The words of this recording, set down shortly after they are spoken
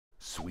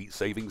Sweet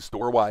savings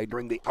store-wide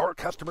during the Our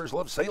Customers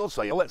Love sales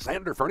sale at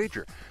Sander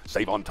Furniture.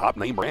 Save on top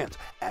name brands: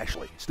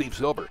 Ashley, Steve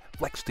Silver,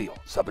 Flex Steel,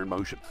 Southern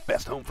Motion,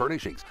 Best Home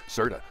Furnishings,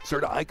 Serta,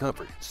 Serta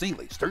iComfort,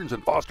 Sealy, Stearns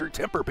 & Foster,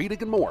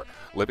 Tempur-Pedic, and more.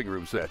 Living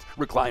room sets,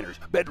 recliners,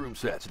 bedroom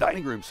sets,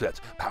 dining room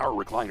sets, power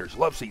recliners,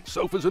 love seats,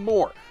 sofas, and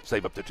more.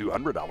 Save up to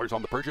 $200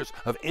 on the purchase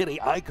of any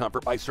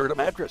iComfort by Serta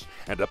mattress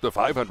and up to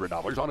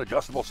 $500 on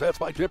adjustable sets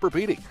by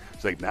Tempur-Pedic.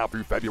 Save now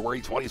through February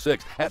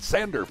 26th at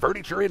Sander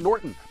Furniture in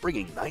Norton,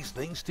 bringing nice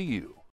things to you.